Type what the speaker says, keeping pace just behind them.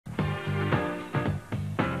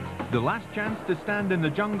The last chance to stand in the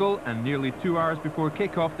jungle, and nearly 2 hours before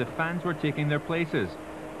kick-off, the fans were taking their places.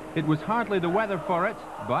 It was hardly the weather for it,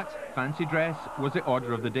 but fancy dress was the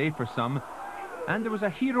order of the day for some, and there was a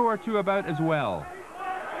hero or two about as well.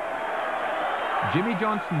 Jimmy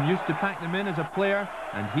Johnson used to pack them in as a player,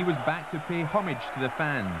 and he was back to pay homage to the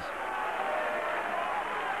fans.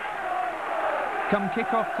 Come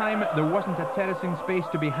kick-off time, there wasn't a terracing space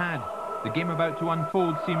to be had. The game about to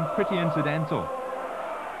unfold seemed pretty incidental.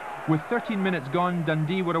 With 13 minutes gone,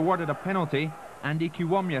 Dundee were awarded a penalty. Andy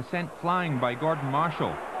Kiwomya sent flying by Gordon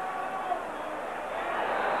Marshall.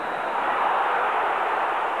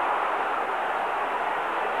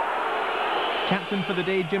 Captain for the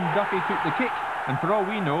day, Jim Duffy, took the kick, and for all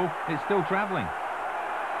we know, it's still travelling.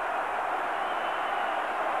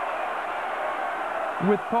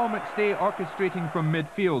 With Paul McStay orchestrating from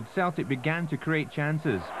midfield, Celtic began to create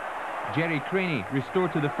chances. Jerry Craney,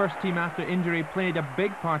 restored to the first team after injury, played a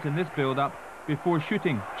big part in this build-up before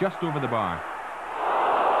shooting just over the bar.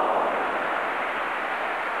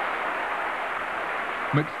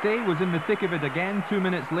 McStay was in the thick of it again 2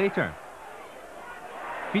 minutes later,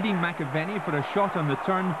 feeding McAvenny for a shot on the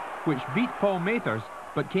turn which beat Paul Mathers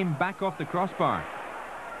but came back off the crossbar.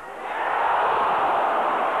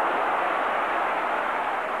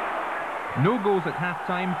 No goals at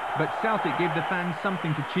half-time, but Celtic gave the fans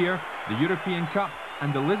something to cheer. The European Cup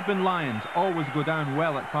and the Lisbon Lions always go down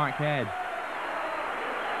well at Parkhead.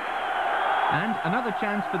 And another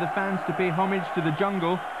chance for the fans to pay homage to the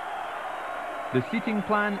jungle. The seating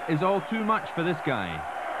plan is all too much for this guy.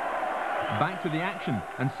 Back to the action,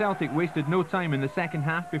 and Celtic wasted no time in the second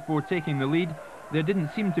half before taking the lead. There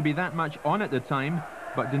didn't seem to be that much on at the time,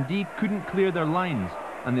 but Dundee couldn't clear their lines,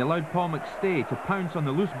 and they allowed Paul McStay to pounce on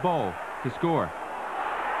the loose ball to score.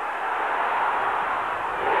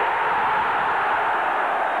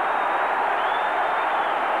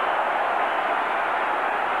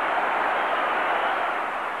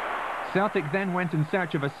 Celtic then went in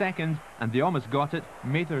search of a second, and they almost got it,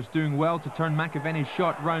 Mathers doing well to turn McAvenny's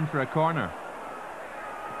shot round for a corner.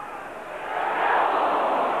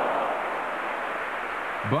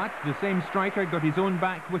 But the same striker got his own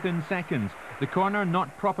back within seconds. The corner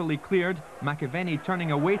not properly cleared, McAvenny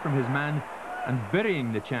turning away from his man and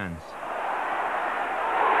burying the chance.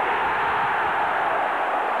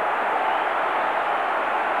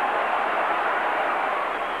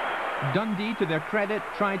 Dundee, to their credit,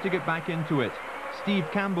 tried to get back into it. Steve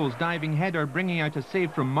Campbell's diving header bringing out a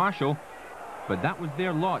save from Marshall, but that was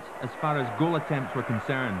their lot as far as goal attempts were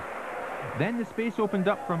concerned. Then the space opened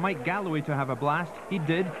up for Mike Galloway to have a blast. He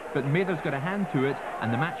did, but Mathers got a hand to it,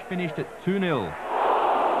 and the match finished at 2-0.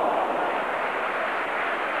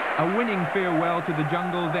 A winning farewell to the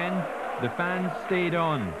jungle then. The fans stayed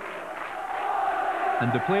on,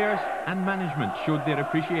 and the players and management showed their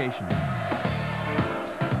appreciation.